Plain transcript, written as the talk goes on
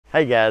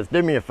Hey guys,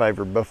 do me a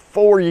favor,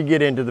 before you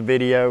get into the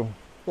video,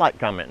 like,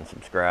 comment, and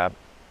subscribe.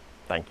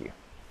 Thank you.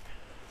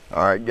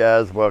 All right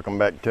guys, welcome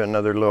back to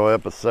another little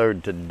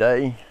episode.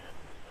 Today,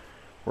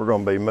 we're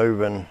gonna be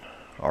moving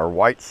our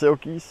white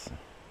silkies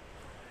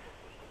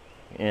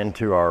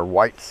into our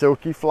white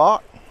silky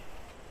flock.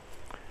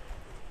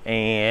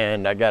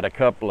 And I got a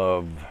couple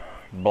of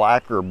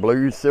black or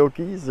blue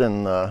silkies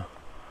in the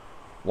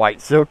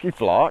white silky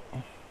flock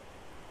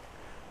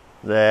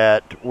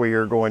that we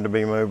are going to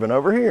be moving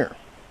over here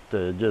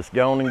to just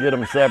go on and get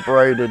them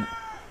separated.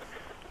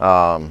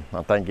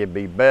 I think it'd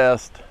be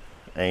best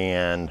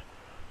and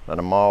let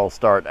them all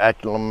start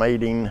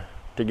acclimating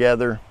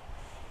together.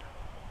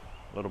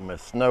 Little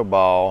Miss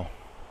Snowball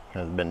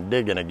has been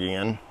digging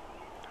again.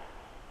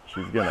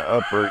 She's gonna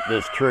uproot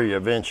this tree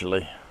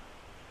eventually,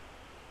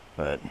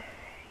 but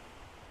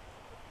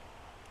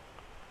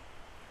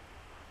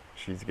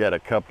she's got a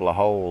couple of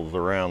holes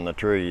around the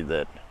tree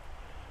that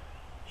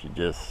she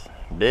just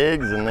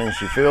digs and then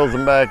she fills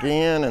them back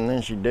in and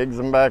then she digs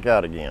them back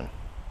out again.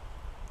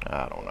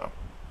 I don't know.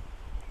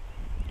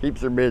 Keeps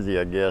her busy,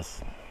 I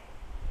guess.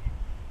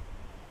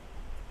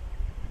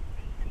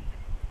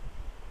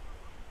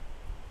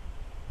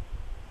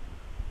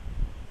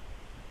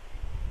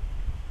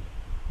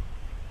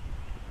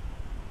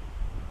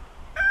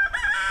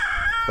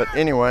 But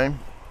anyway,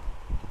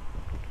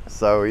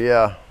 so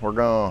yeah, we're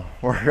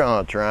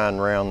gonna try and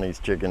round these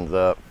chickens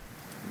up.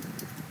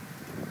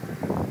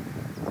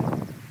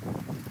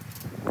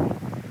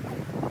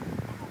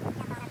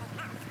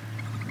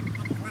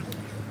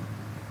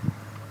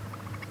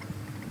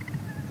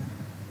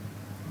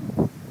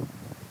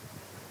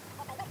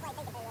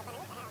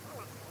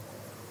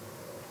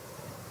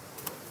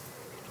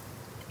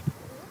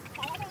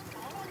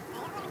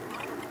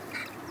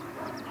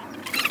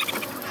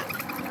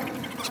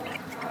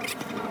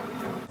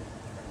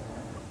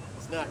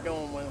 Not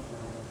going well.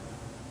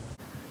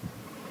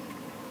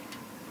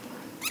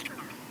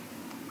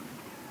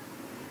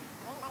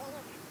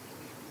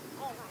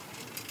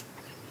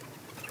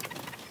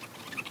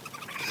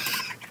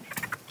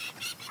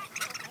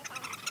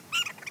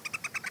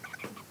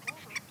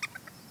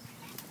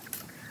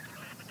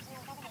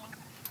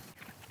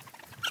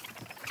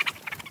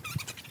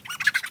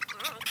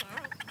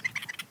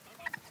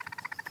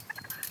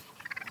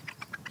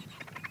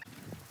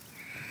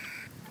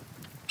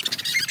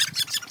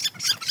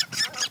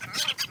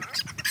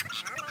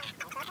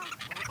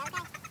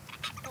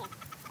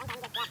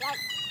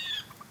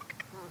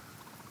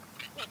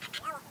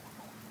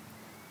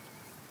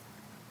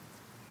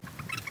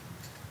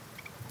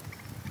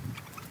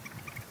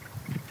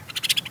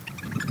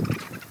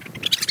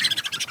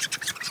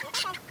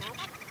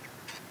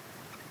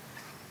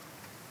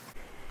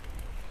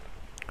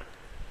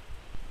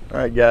 All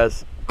right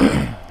guys,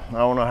 I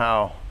don't know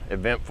how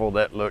eventful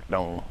that looked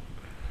on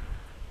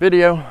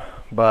video,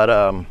 but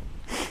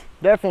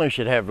definitely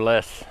should have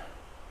less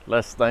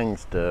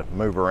things to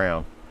move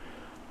around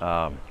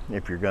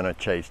if you're gonna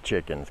chase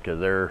chickens, because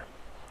they're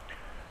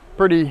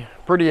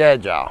pretty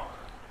agile.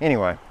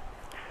 Anyway,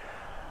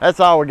 that's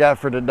all we got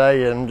for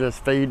today. I'm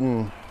just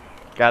feeding,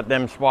 got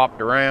them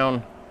swapped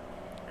around.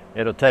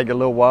 It'll take a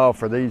little while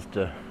for these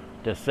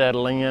to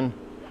settle in.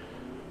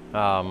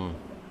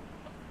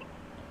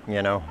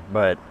 You know,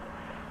 but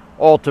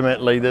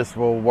ultimately this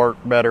will work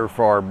better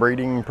for our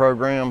breeding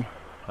program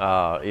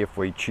if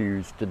we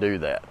choose to do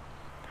that.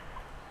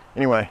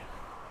 Anyway,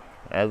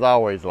 as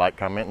always, like,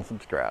 comment, and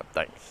subscribe.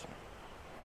 Thanks.